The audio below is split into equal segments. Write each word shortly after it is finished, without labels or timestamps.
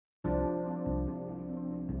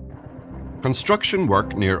Construction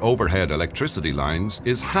work near overhead electricity lines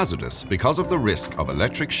is hazardous because of the risk of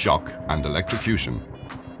electric shock and electrocution.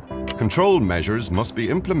 Control measures must be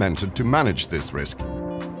implemented to manage this risk.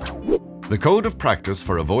 The Code of Practice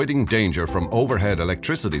for Avoiding Danger from Overhead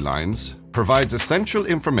Electricity Lines provides essential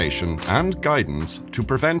information and guidance to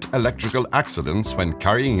prevent electrical accidents when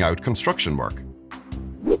carrying out construction work.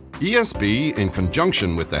 ESB, in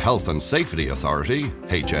conjunction with the Health and Safety Authority,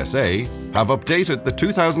 HSA, have updated the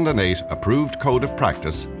 2008 approved Code of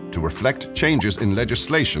Practice to reflect changes in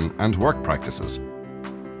legislation and work practices.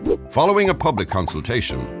 Following a public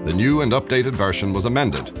consultation, the new and updated version was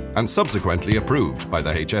amended and subsequently approved by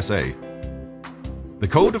the HSA. The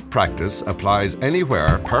Code of Practice applies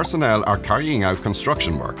anywhere personnel are carrying out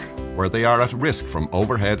construction work where they are at risk from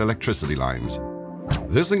overhead electricity lines.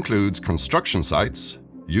 This includes construction sites,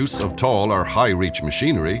 use of tall or high-reach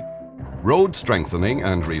machinery, road strengthening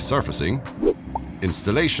and resurfacing,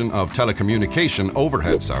 installation of telecommunication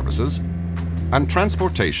overhead services, and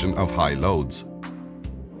transportation of high loads.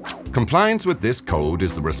 Compliance with this code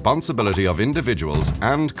is the responsibility of individuals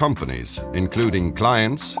and companies, including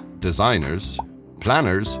clients, designers,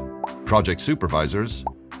 planners, project supervisors,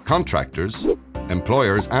 contractors,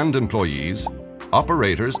 employers and employees,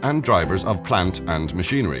 operators and drivers of plant and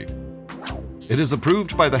machinery. It is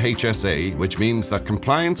approved by the HSA, which means that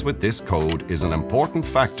compliance with this code is an important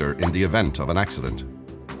factor in the event of an accident.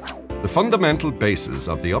 The fundamental basis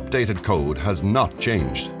of the updated code has not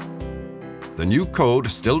changed. The new code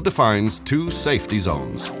still defines two safety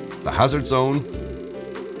zones, the hazard zone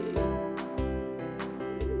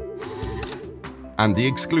and the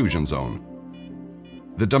exclusion zone.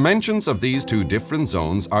 The dimensions of these two different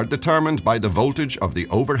zones are determined by the voltage of the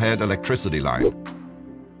overhead electricity line.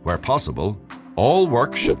 Where possible, all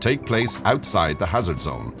work should take place outside the hazard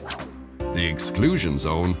zone. The exclusion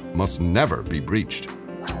zone must never be breached.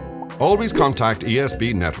 Always contact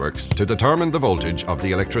ESB Networks to determine the voltage of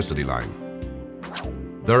the electricity line.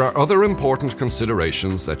 There are other important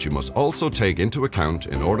considerations that you must also take into account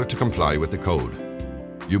in order to comply with the code.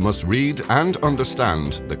 You must read and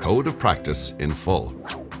understand the Code of Practice in full.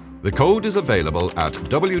 The code is available at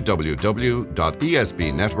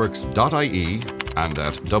www.esbnetworks.ie and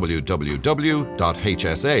at www.hsa.ie.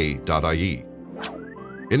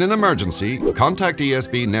 In an emergency, contact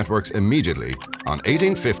ESB Networks immediately on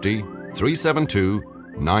 1850 372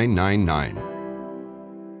 999.